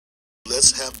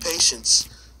just have patience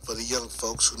for the young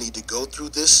folks who need to go through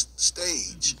this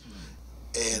stage.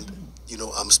 And, you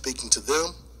know, I'm speaking to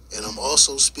them, and I'm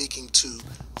also speaking to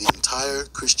the entire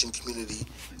Christian community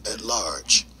at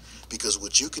large. Because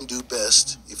what you can do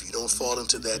best, if you don't fall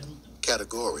into that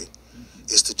category,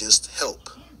 is to just help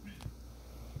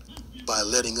by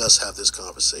letting us have this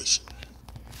conversation.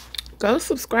 Go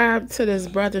subscribe to this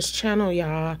brother's channel,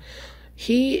 y'all.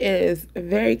 He is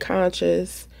very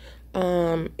conscious.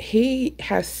 He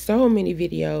has so many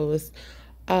videos.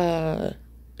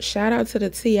 Shout out to the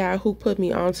T.I. who put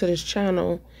me onto this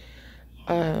channel.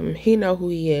 He know who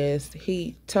he is.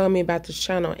 He told me about this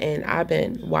channel, and I've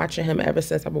been watching him ever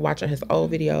since. I've been watching his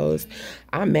old videos.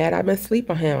 I'm mad I've been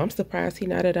asleep on him. I'm surprised he's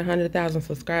not at 100,000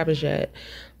 subscribers yet,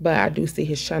 but I do see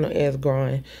his channel is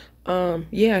growing.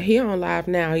 Yeah, he on live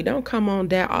now. He don't come on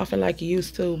that often like he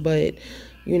used to, but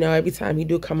you know, every time he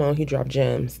do come on, he drop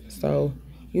gems. So,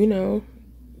 you know,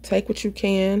 take what you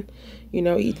can. You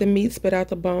know, eat the meat, spit out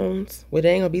the bones. Well,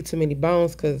 there ain't gonna be too many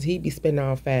bones because he be spitting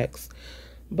all facts.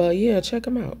 But yeah, check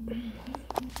him out.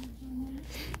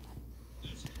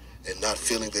 And not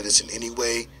feeling that it's in any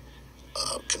way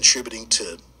contributing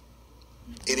to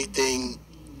anything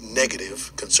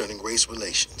negative concerning race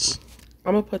relations.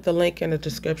 I'm gonna put the link in the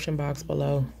description box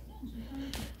below.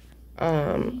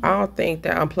 I don't think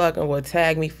that UnPlugEm will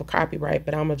tag me for copyright,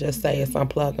 but I'm gonna just say it's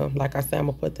UnPlugEm. Like I said, I'm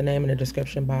gonna put the name in the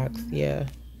description box. Yeah.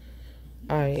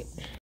 All right.